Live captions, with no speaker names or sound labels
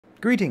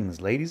Greetings,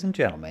 ladies and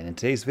gentlemen. In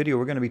today's video,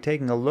 we're going to be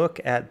taking a look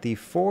at the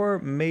four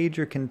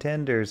major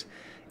contenders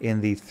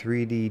in the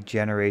 3D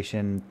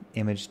generation,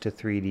 image to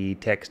 3D,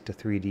 text to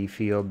 3D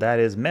field. That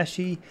is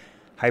Meshy,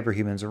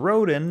 Hyperhuman's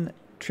Rodin,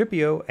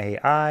 Tripio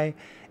AI,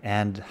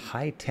 and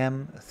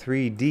Hitem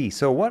 3D.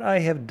 So what I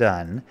have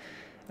done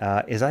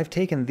is I've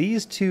taken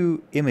these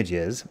two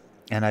images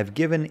and I've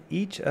given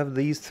each of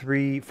these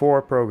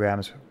four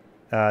programs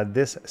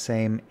this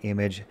same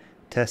image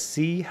to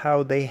see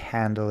how they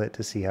handle it,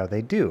 to see how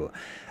they do.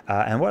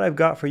 And what I've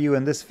got for you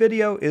in this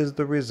video is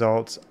the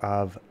results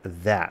of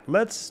that.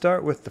 Let's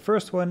start with the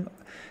first one,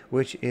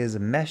 which is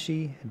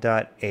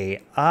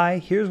Meshy.ai.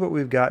 Here's what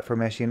we've got for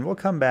Meshy, and we'll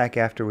come back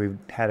after we've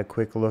had a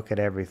quick look at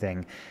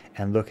everything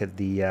and look at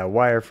the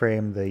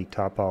wireframe, the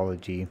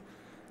topology,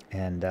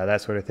 and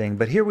that sort of thing.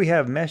 But here we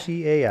have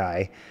Meshy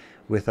AI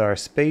with our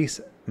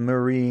Space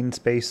Marine,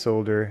 Space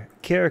Soldier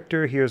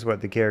character. Here's what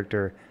the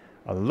character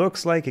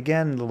looks like.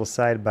 Again, a little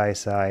side by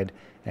side,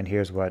 and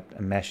here's what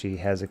Meshy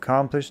has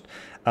accomplished.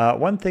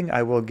 One thing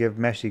I will give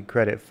Meshy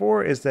credit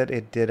for is that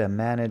it did a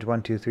manage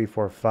 1, 2, 3,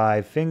 4,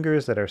 5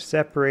 fingers that are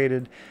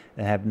separated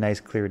and have nice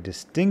clear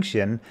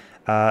distinction.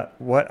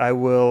 What I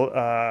will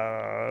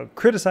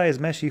criticize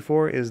Meshy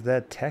for is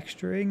that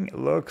texturing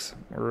looks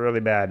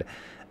really bad.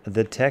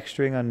 The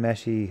texturing on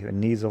Meshy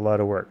needs a lot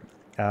of work.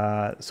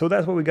 So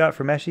that's what we got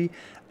for Meshy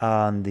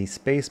on the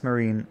Space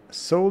Marine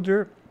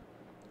Soldier.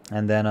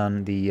 And then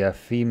on the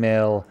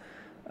female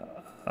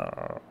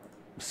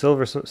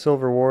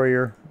silver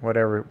warrior,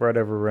 whatever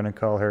we're gonna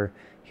call her,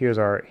 here's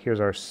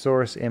our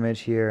source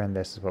image here, and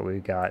this is what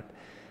we've got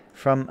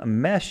from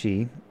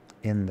Meshy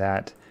in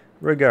that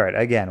regard.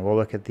 Again, we'll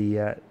look at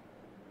the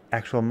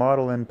actual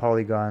model in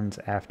polygons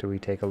after we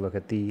take a look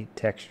at the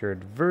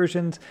textured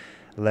versions.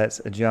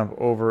 Let's jump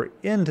over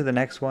into the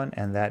next one,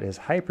 and that is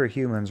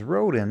Hyperhuman's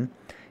Rodin.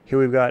 Here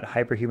we've got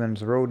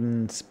Hyperhuman's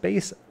Rodin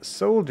Space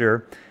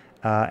Soldier.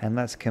 And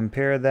let's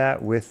compare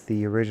that with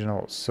the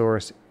original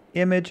source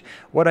image.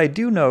 What I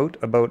do note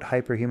about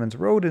Hyperhuman's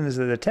Rodin is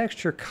that the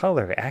texture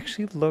color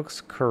actually looks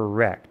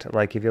correct.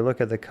 Like if you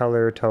look at the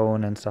color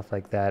tone and stuff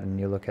like that, and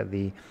you look at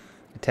the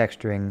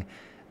texturing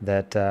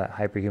that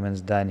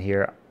Hyperhuman's done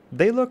here,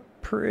 they look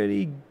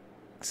pretty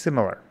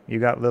similar. You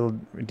got little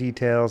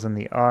details in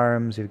the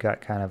arms. You've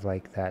got kind of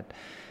like that,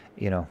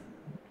 you know,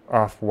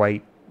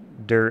 off-white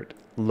dirt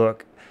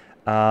look.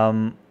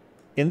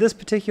 In this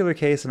particular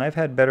case, and I've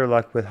had better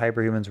luck with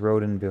Hyperhuman's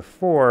Rodin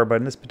before, but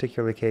in this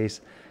particular case,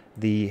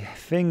 the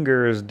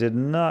fingers did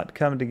not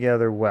come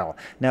together well.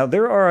 Now,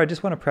 I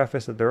just want to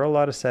preface that there are a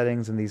lot of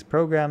settings in these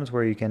programs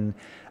where you can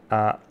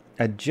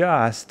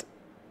adjust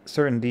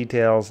certain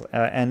details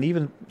and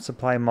even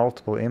supply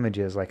multiple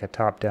images, like a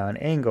top-down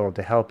angle,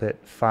 to help it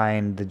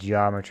find the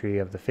geometry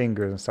of the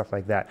fingers and stuff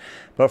like that.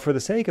 But for the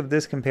sake of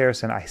this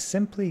comparison, I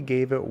simply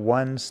gave it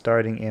one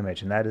starting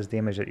image, and that is the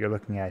image that you're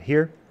looking at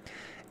here.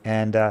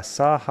 And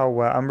saw how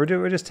well,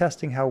 we're just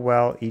testing how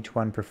well each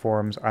one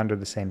performs under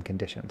the same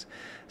conditions.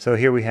 So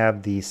here we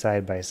have the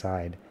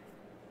side-by-side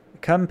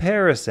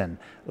comparison.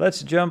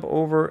 Let's jump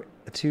over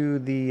to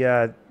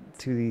the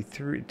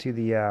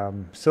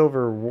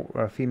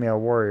silver female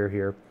warrior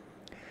here,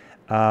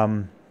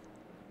 and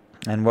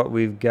what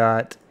we've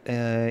got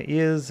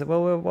is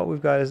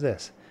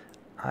this.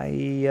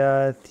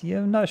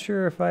 I'm not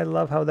sure if I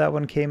love how that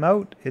one came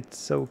out.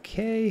 It's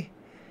okay,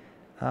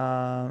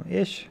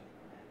 ish.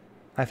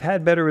 I've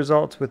had better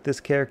results with this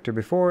character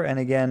before, and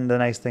again, the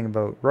nice thing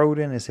about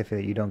Rodin is if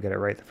you don't get it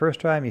right the first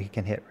time, you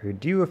can hit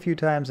redo a few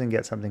times and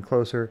get something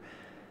closer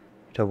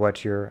to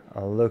what you're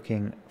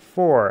looking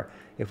for.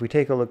 If we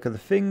take a look at the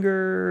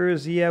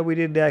fingers, yeah, we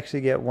did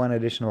actually get one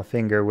additional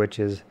finger, which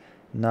is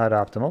not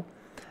optimal.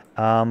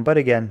 But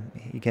again,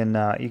 you can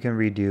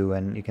redo,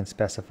 and you can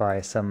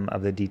specify some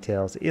of the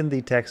details in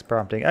the text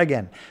prompting.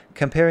 Again,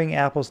 comparing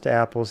apples to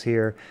apples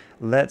here.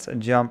 Let's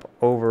jump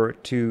over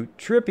to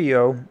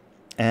Tripio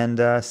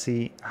and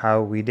see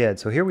how we did.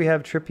 So here we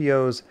have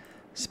Tripio's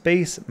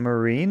Space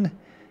Marine.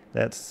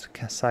 Let's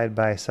side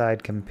by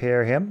side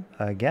compare him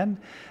again.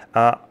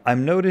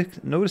 I'm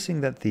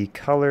noticing that the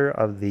color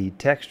of the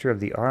texture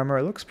of the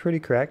armor looks pretty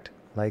correct.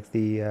 Like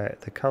the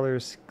color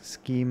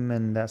scheme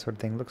and that sort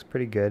of thing looks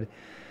pretty good.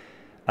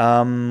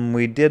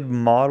 We did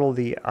model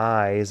the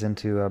eyes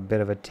into a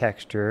bit of a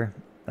texture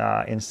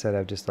instead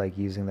of just like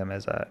using them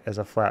as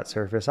a flat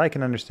surface. I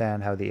can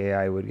understand how the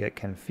AI would get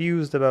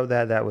confused about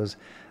that. That was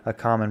a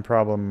common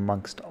problem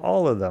amongst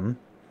all of them.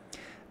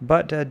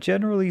 But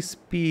generally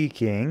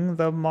speaking,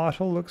 the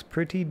model looks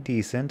pretty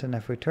decent. And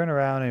if we turn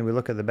around and we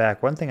look at the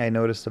back, one thing I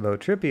noticed about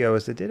Tripio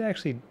is it did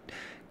actually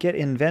get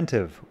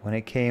inventive when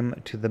it came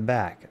to the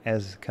back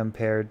as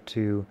compared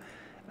to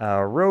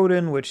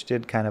Rodin, which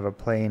did kind of a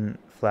plain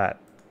flat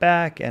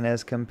back, and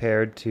as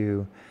compared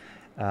to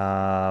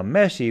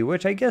Meshy,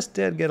 which I guess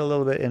did get a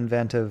little bit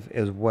inventive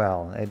as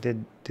well. It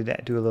did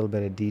do a little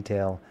bit of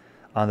detail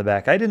on the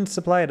back. I didn't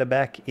supply it a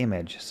back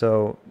image,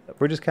 so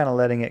we're just kind of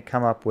letting it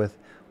come up with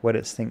what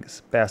it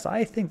thinks best.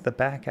 I think the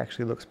back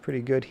actually looks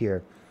pretty good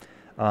here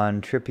on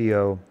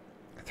Tripio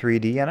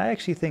 3D, and I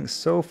actually think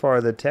so far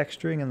the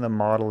texturing and the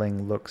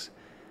modeling looks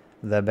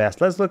the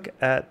best. Let's look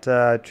at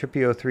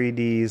Tripio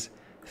 3D's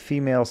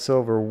Female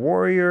Silver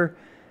Warrior,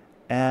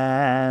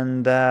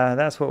 and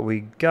that's what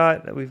we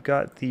got. We've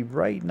got the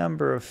right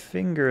number of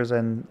fingers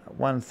and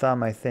one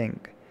thumb, I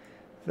think.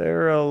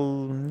 They're,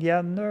 yeah,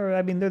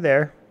 I mean, they're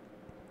there.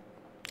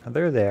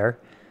 They're there.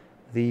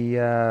 The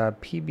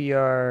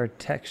PBR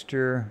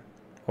texture,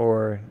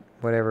 or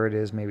whatever it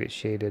is, maybe it's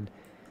shaded.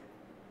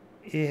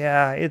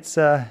 Yeah, it's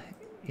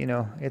you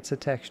know, it's a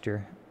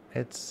texture.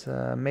 It's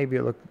maybe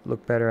it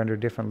look better under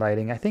different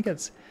lighting. I think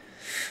it's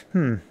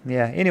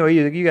yeah. Anyway,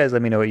 you guys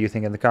let me know what you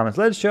think in the comments.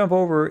 Let's jump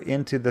over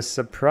into the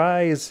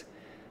surprise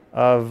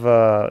of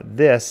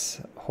this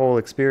whole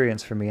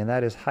experience for me, and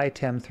that is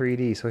Hitem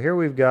 3D. So here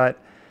we've got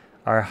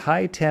our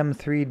Hitem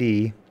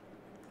 3D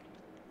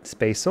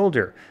Space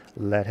Soldier.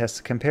 Let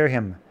us compare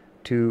him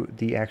to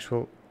the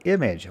actual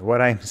image.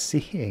 What I'm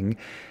seeing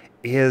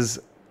is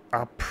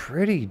a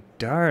pretty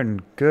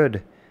darn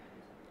good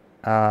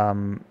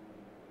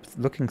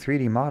looking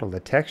 3D model. The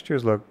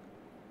textures look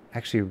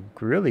actually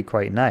really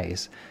quite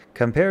nice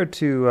compared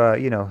to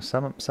you know,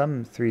 some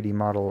 3D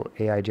model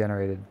AI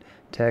generated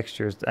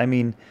textures. I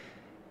mean,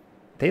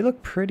 they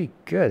look pretty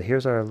good.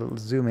 Here's our little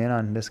zoom in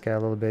on this guy a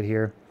little bit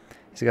here.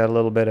 He's got a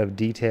little bit of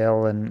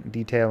detail and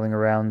detailing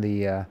around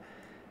the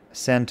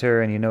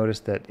center, and you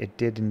notice that it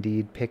did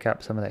indeed pick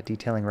up some of that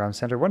detailing around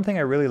center. One thing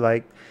I really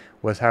liked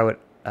was how it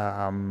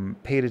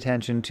paid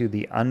attention to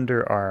the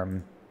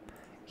underarm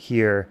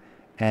here,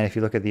 and if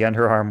you look at the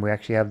underarm, we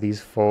actually have these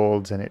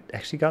folds, and it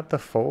actually got the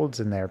folds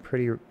in there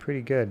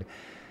pretty good.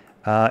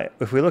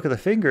 If we look at the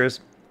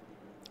fingers,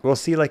 we'll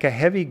see like a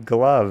heavy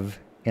glove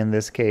in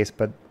this case,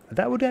 but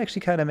that would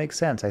actually kind of make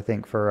sense, I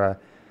think, for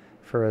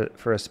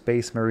a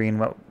space marine.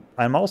 Well,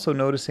 I'm also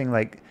noticing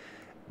like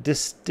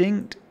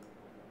distinct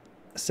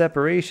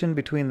separation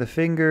between the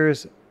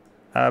fingers,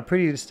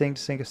 pretty distinct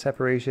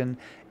separation,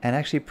 and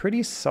actually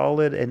pretty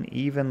solid and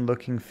even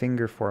looking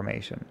finger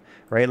formation,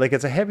 right? Like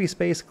it's a heavy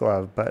space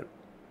glove, but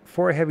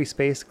for a heavy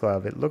space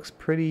glove, it looks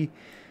pretty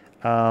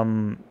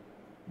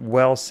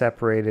well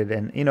separated.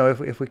 And you know,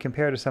 if we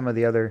compare to some of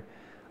the other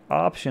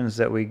options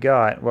that we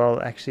got,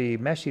 well, actually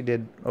Meshy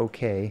did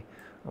okay.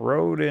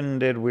 Rodin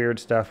did weird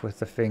stuff with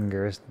the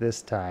fingers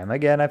this time.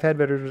 Again, I've had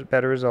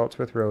better results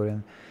with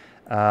Rodin.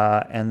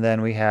 And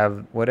then we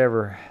have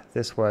whatever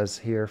this was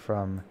here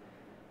from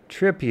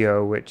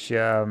Tripio, which,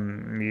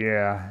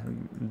 yeah,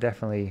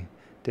 definitely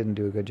didn't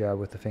do a good job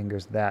with the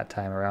fingers that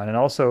time around. And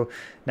also,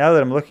 now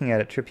that I'm looking at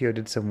it, Tripio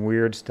did some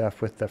weird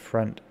stuff with the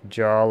front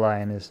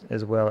jawline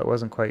as well. It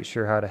wasn't quite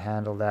sure how to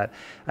handle that.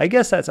 I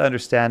guess that's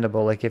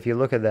understandable. Like, if you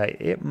look at that,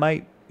 it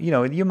might, you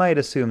know, you might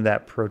assume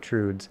that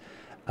protrudes.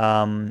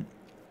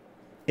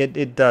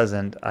 It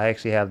doesn't. I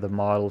actually have the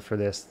model for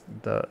this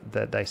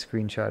that I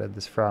screenshotted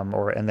this from,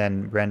 and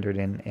then rendered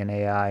in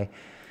AI,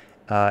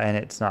 and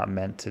it's not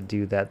meant to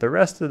do that. The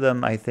rest of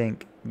them, I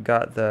think,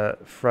 got the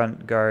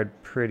front guard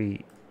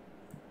pretty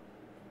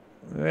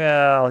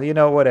well. You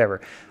know, whatever.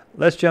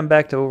 Let's jump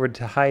back over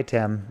to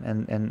Hitem,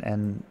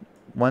 and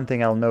one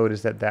thing I'll note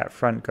is that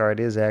front guard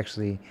is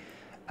actually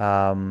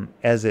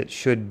as it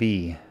should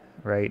be,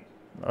 right?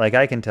 Like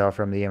I can tell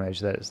from the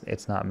image that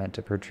it's not meant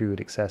to protrude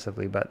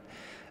excessively, but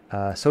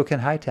so can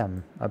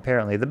Hitem,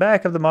 apparently. The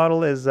back of the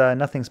model is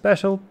nothing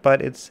special,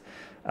 but it's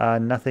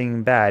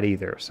nothing bad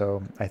either.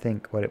 So I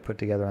think what it put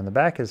together on the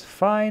back is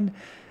fine.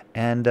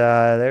 And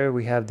there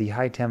we have the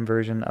Hitem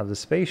version of the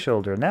Space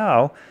Shoulder.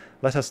 Now,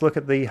 let us look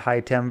at the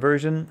Hitem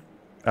version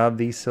of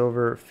the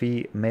Silver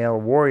Female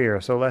Warrior.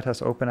 So let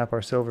us open up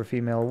our Silver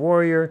Female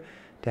Warrior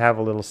to have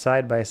a little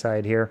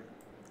side-by-side here.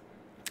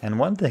 And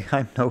one thing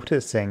I'm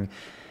noticing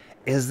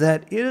is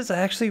that it is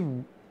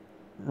actually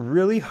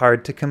really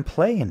hard to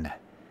complain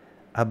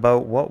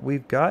about what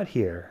we've got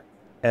here.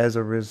 As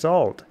a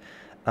result,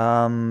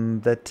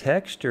 the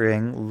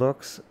texturing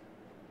looks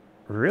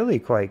really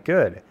quite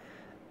good.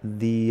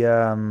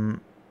 The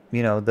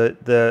you know,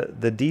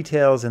 the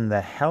details in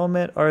the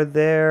helmet are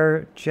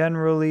there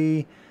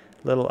generally.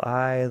 Little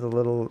eye, the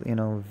little, you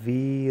know,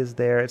 V is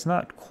there. It's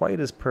not quite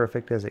as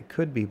perfect as it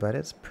could be, but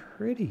it's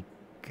pretty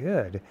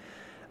good.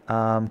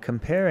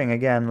 Comparing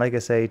again, like I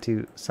say,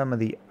 to some of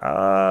the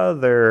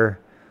other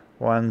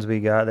ones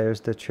we got.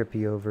 There's the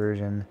Tripio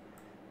version.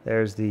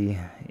 There's the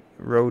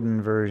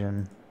Rodin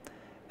version,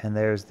 and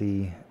there's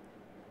the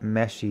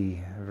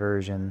Meshy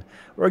version.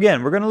 Or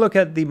again, we're going to look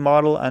at the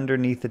model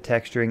underneath the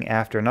texturing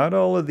after. Not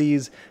all of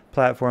these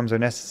platforms are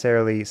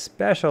necessarily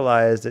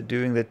specialized at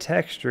doing the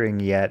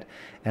texturing yet,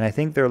 and I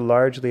think they're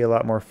largely a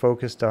lot more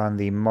focused on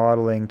the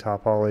modeling,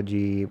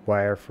 topology,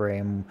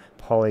 wireframe,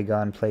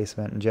 polygon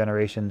placement, and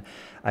generation.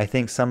 I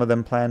think some of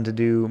them plan to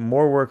do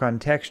more work on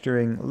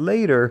texturing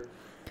later,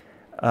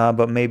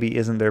 but maybe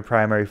isn't their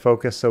primary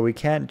focus, so we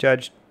can't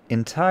judge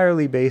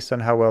entirely based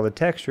on how well the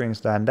texturing's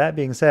done. That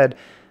being said,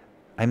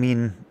 I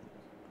mean,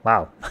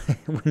 wow,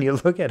 when you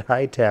look at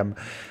Hitem,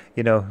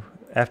 you know,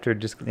 after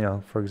just, you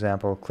know, for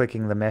example,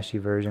 clicking the Meshy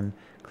version,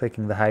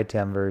 clicking the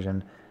Hitem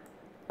version,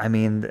 I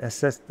mean,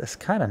 that's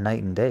kind of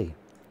night and day.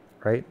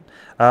 right?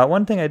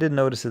 One thing I did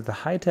notice is the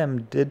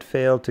Hitem did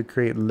fail to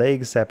create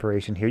leg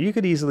separation here. You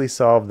could easily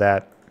solve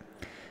that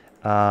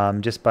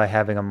just by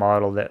having a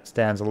model that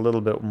stands a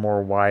little bit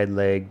more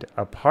wide-legged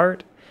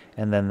apart,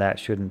 and then that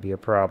shouldn't be a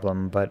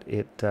problem, but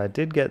it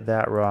did get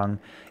that wrong.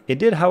 It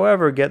did,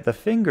 however, get the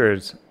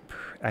fingers,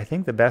 I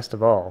think, the best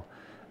of all.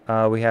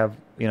 We have,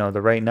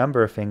 the right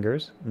number of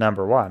fingers,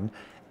 number one,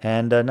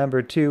 and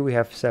number two, we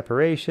have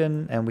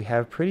separation, and we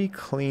have pretty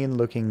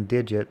clean-looking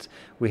digits.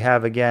 We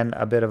have, again,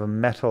 a bit of a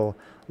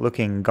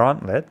metal-looking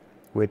gauntlet,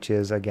 which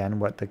is, again,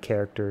 what the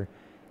character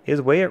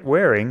is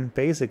wearing,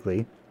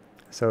 basically.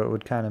 So it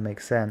would kind of make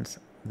sense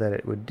that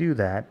it would do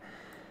that.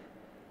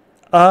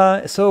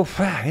 So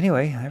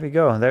anyway, there we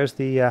go. There's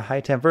the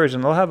Hitem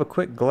version. I'll have a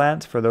quick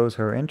glance for those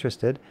who are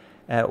interested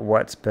at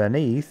what's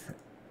beneath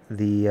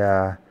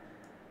the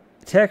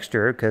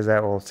texture, because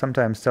that will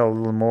sometimes tell a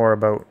little more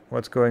about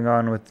what's going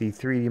on with the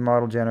 3D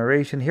model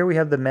generation. Here we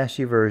have the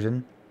Meshy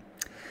version.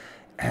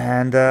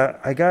 And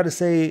I got to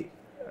say,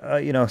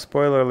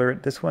 spoiler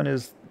alert, this one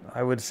is,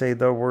 I would say,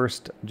 the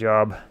worst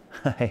job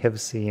I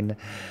have seen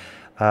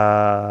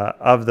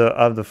of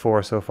the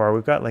four so far.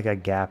 We've got like a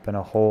gap and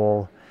a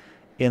hole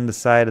in the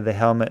side of the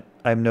helmet,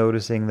 I'm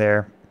noticing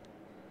there,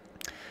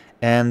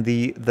 and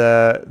the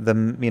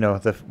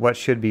what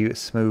should be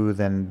smooth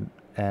and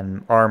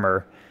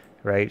armor,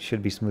 right,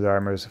 should be smooth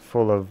armor, is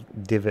full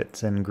of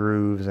divots and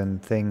grooves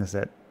and things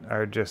that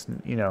are just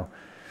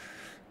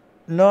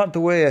not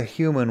the way a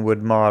human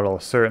would model,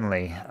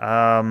 certainly.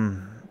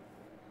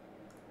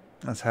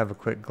 Let's have a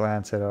quick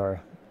glance at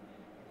our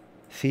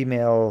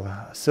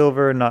female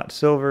silver, not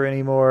silver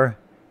anymore,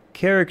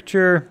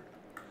 caricature.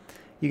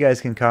 You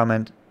guys can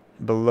comment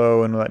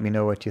below and let me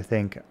know what you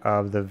think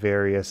of the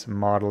various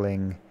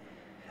modeling.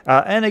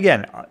 And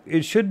again,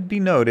 it should be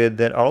noted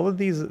that all of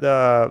these,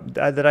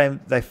 that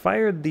I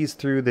fired these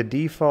through the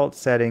default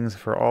settings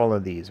for all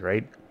of these,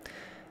 right?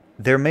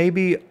 There may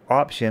be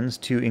options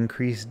to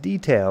increase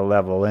detail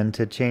level and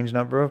to change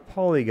number of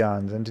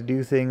polygons and to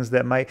do things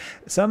that might...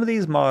 Some of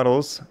these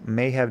models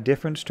may have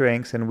different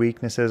strengths and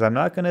weaknesses. I'm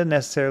not going to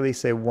necessarily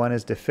say one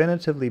is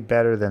definitively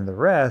better than the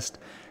rest.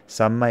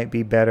 Some might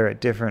be better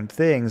at different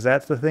things.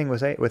 That's the thing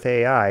with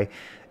AI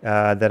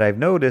that I've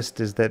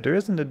noticed, is that there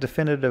isn't a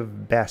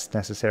definitive best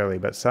necessarily,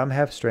 but some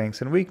have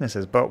strengths and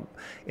weaknesses. But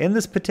in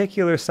this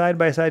particular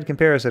side-by-side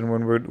comparison,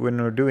 when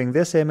we're doing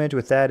this image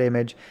with that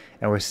image,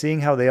 and we're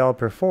seeing how they all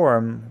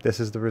perform, this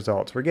is the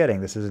results we're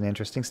getting. This is an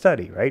interesting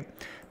study, right?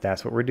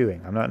 That's what we're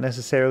doing. I'm not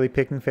necessarily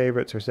picking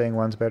favorites or saying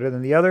one's better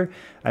than the other.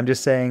 I'm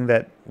just saying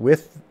that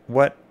with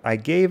what I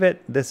gave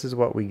it, this is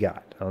what we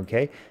got,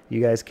 okay? You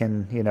guys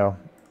can,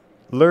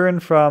 learn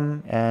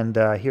from, and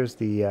here's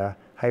the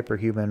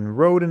hyperhuman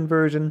Rodin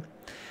version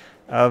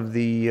of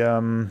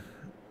the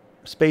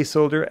space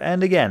soldier.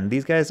 And again,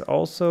 these guys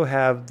also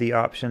have the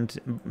option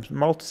to,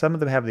 some of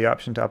them have the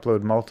option to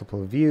upload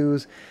multiple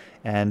views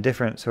and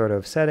different sort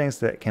of settings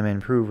that can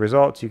improve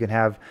results. You can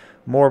have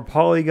more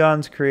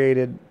polygons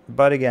created,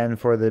 but again,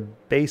 for the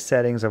base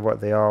settings of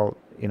what they all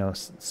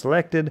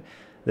selected,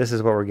 this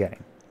is what we're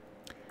getting.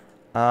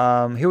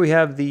 Here we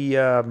have the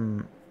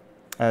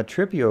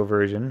Tripio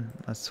version.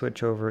 Let's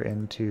switch over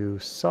into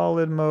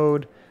solid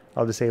mode.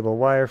 I'll disable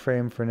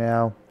wireframe for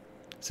now,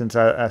 since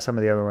some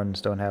of the other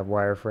ones don't have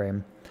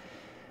wireframe.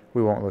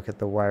 We won't look at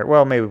the wire.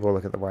 Well, maybe we'll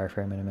look at the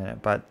wireframe in a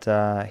minute.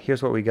 But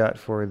here's what we got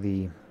for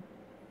the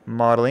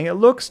modeling. It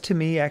looks to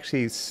me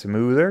actually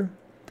smoother,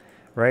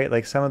 right?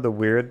 Like some of the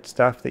weird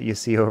stuff that you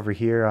see over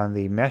here on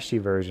the Meshy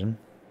version.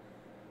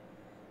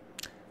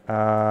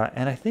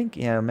 And I think,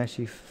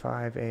 Meshy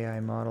 5 AI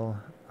model.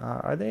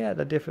 Are they at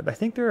a different... I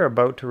think they're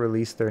about to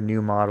release their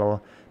new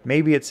model.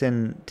 Maybe it's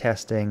in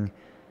testing.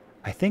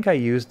 I think I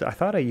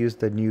thought I used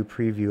the new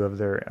preview of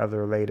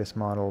their latest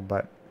model,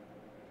 but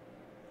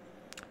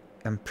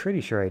I'm pretty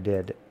sure I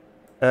did.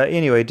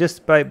 Anyway,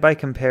 just by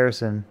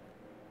comparison,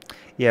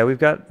 yeah, we've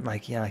got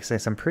like I say,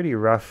 some pretty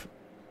rough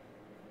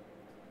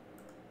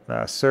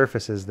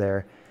surfaces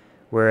there,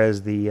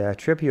 whereas the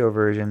Tripio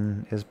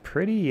version is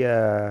pretty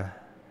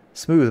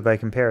smooth by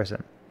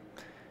comparison.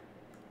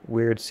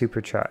 Weird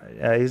super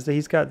Chad.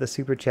 He's got the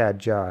super Chad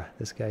jaw,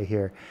 this guy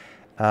here.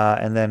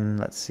 And then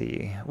let's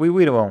see. We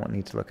won't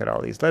need to look at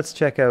all these. Let's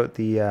check out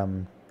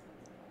the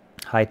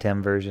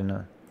Hitem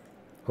version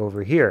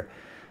over here,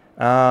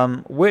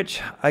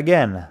 which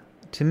again,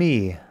 to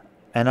me,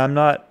 and I'm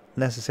not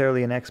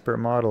necessarily an expert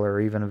modeler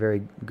or even a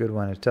very good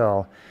one at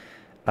all.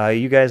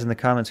 You guys in the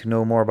comments who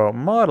know more about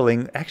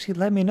modeling, actually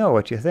let me know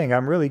what you think.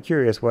 I'm really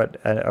curious what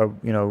a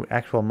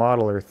actual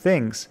modeler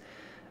thinks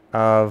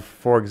of,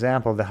 for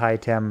example, the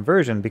Hitem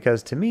version,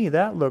 because to me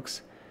that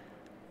looks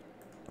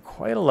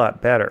quite a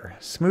lot better,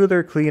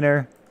 smoother,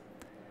 cleaner,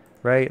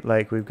 right?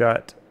 Like we've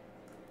got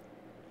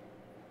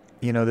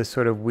this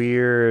sort of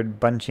weird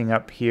bunching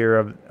up here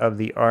of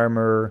the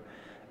armor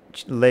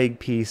leg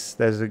piece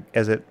as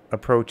it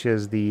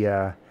approaches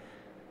the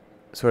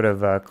sort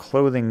of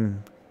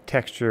clothing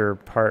texture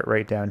part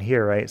right down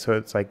here, right? So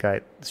it's like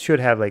it should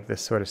have like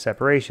this sort of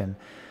separation,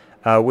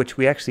 which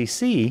we actually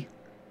see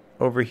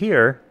over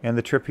here in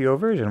the Tripio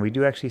version, we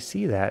do actually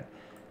see that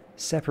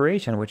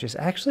separation, which is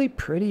actually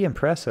pretty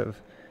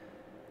impressive.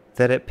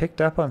 That it picked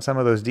up on some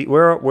of those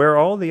where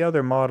all the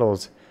other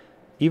models,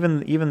 even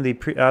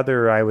the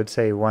other, I would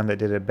say, one that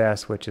did it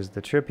best, which is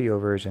the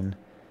Tripio version,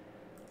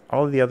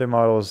 all of the other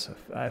models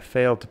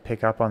failed to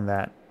pick up on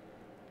that.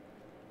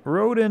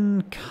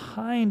 Rodin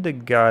kind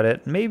of got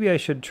it. Maybe I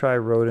should try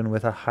Rodin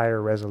with a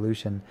higher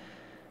resolution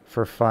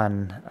for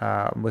fun,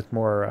 with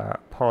more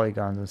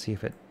polygons, and see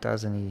if it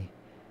does any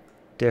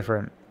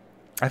different.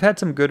 I've had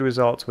some good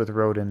results with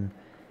Rodin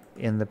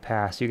in the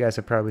past. You guys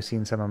have probably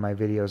seen some of my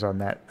videos on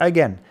that.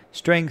 Again,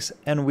 strengths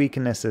and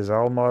weaknesses.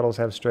 All models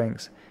have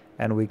strengths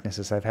and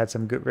weaknesses. I've had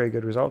some very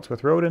good results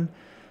with Rodin.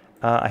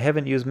 I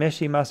haven't used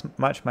Meshy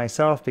much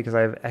myself because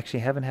I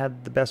actually haven't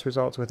had the best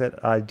results with it.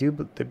 I do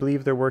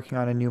believe they're working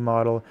on a new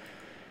model.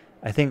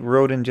 I think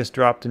Rodin just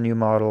dropped a new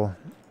model.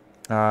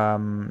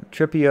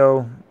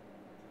 Tripio,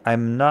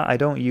 I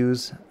don't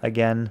use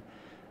again,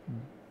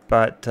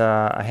 but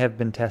I have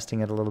been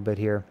testing it a little bit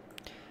here.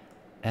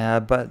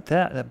 But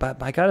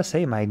I gotta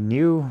say, my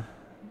new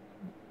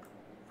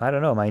my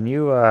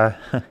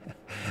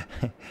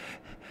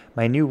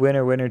new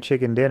winner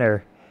chicken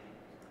dinner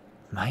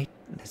might.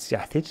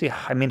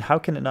 I mean, how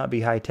can it not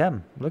be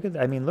Hitem? Look at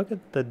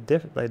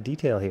the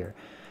detail here,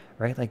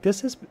 right? Like,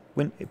 this is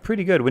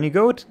pretty good. When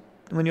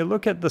you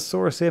look at the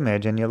source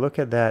image and you look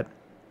at that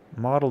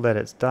model that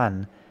it's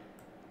done,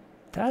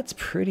 that's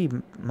pretty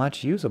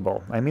much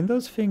usable. I mean,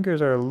 those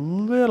fingers are a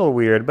little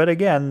weird, but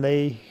again,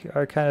 they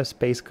are kind of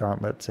space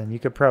gauntlets, and you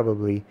could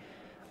probably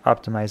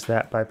optimize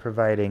that by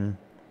providing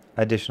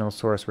additional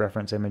source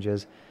reference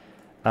images.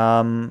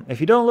 If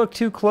you don't look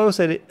too close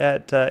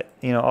at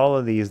all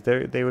of these,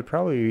 they would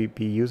probably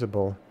be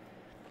usable.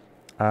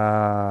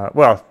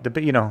 Well,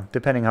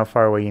 depending how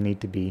far away you need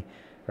to be,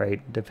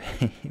 right?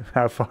 Depending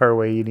how far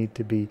away you need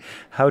to be,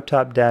 how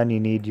top down you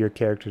need your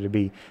character to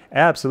be.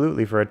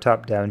 Absolutely, for a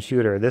top down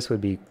shooter, this would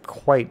be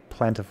quite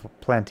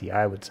plenty,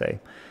 I would say.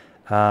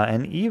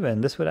 And even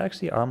this would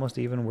actually almost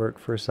even work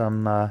for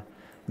some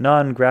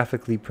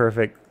non-graphically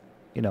perfect,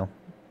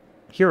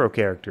 hero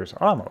characters,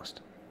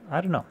 almost. I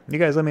don't know. You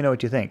guys let me know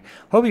what you think.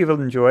 Hope you've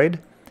enjoyed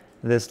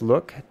this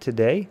look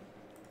today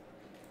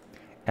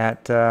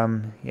at,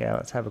 yeah,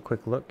 let's have a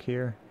quick look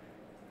here.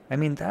 I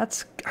mean, I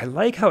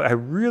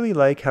really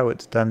like how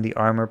it's done the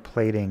armor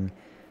plating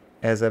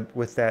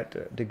with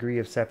that degree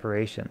of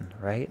separation,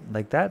 right?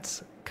 Like,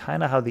 that's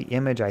kind of how the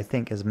image, I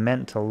think, is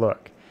meant to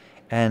look.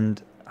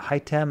 And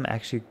Hitem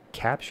actually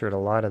captured a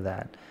lot of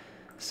that.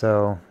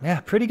 So,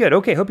 yeah, pretty good.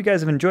 Okay, hope you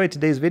guys have enjoyed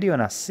today's video,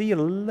 and I'll see you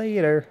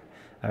later.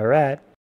 All right.